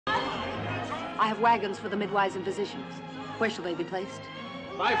I have wagons for the midwives and physicians. Where shall they be placed?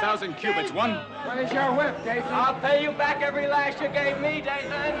 5,000 cubits, one. Where's your whip, Dathan? I'll pay you back every lash you gave me,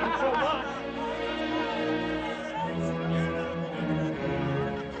 Dathan. So much.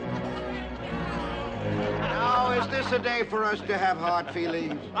 Now, is this a day for us to have hard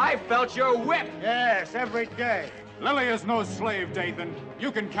feelings? I felt your whip. Yes, every day. Lily is no slave, Dathan.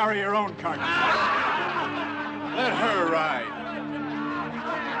 You can carry your own carcass. Let her ride.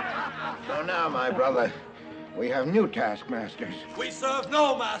 So now, my brother, we have new taskmasters. We serve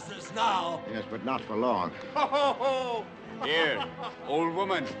no masters now. Yes, but not for long. Ho, ho, ho. Here, old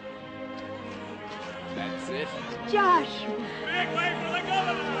woman. That's it. Joshua. Make way for the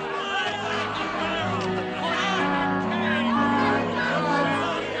governor.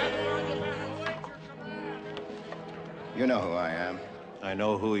 You know who I am. I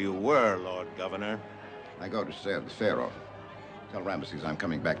know who you were, Lord Governor. I go to serve the Pharaoh. Tell Ramesses I'm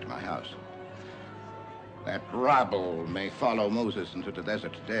coming back to my house. That rabble may follow Moses into the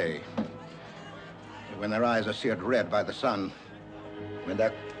desert today. But when their eyes are seared red by the sun, when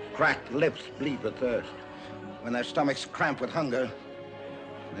their cracked lips bleed with thirst, when their stomachs cramp with hunger,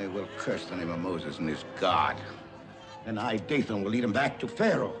 they will curse the name of Moses and his God. And I, Dathan, will lead them back to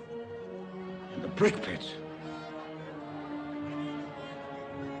Pharaoh and the brick pits.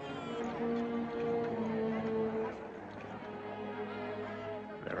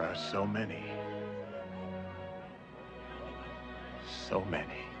 There are so many. So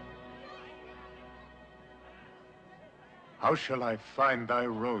many. How shall I find thy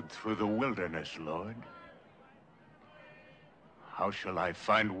road through the wilderness, Lord? How shall I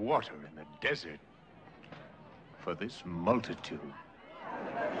find water in the desert for this multitude?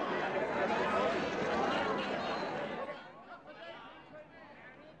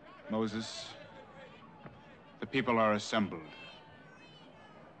 Moses, the people are assembled.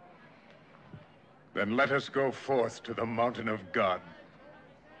 Then let us go forth to the mountain of God,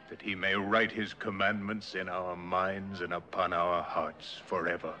 that he may write his commandments in our minds and upon our hearts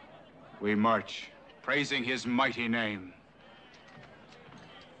forever. We march, praising his mighty name.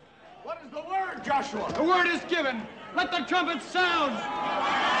 What is the word, Joshua? The word is given. Let the trumpet sound.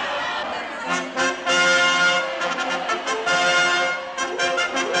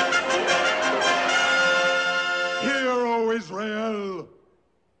 Hear, O Israel.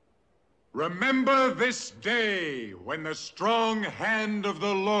 Remember this day when the strong hand of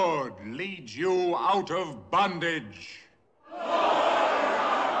the Lord leads you out of bondage.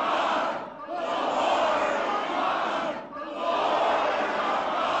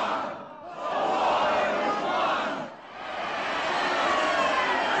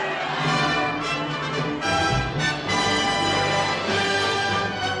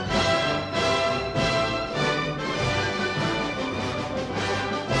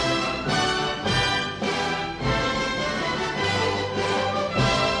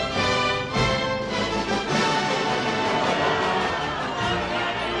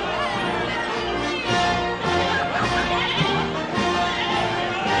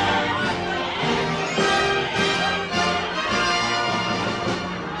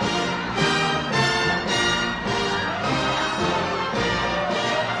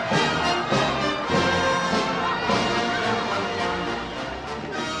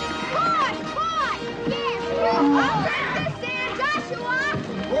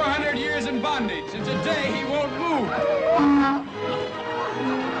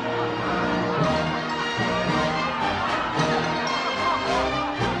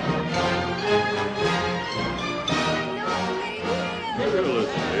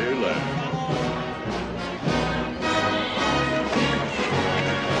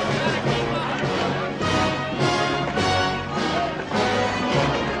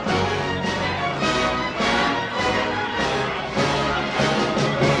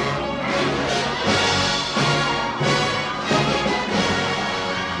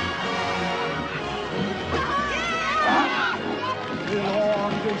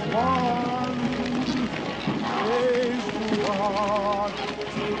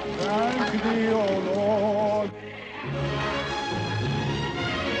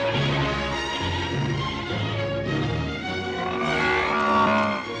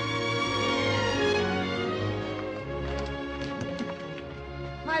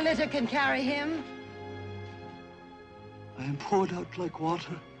 Can carry him. I am poured out like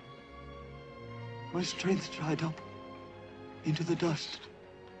water. My strength dried up into the dust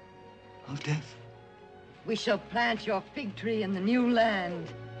of death. We shall plant your fig tree in the new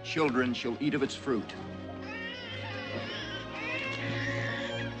land. Children shall eat of its fruit.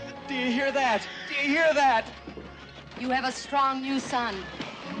 Do you hear that? Do you hear that? You have a strong new son.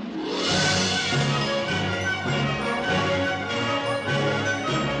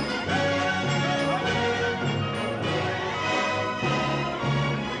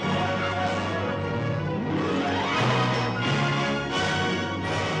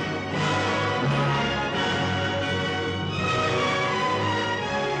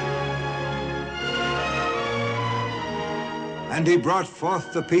 And he brought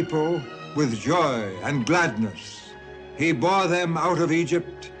forth the people with joy and gladness. He bore them out of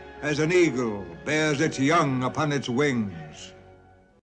Egypt as an eagle bears its young upon its wings.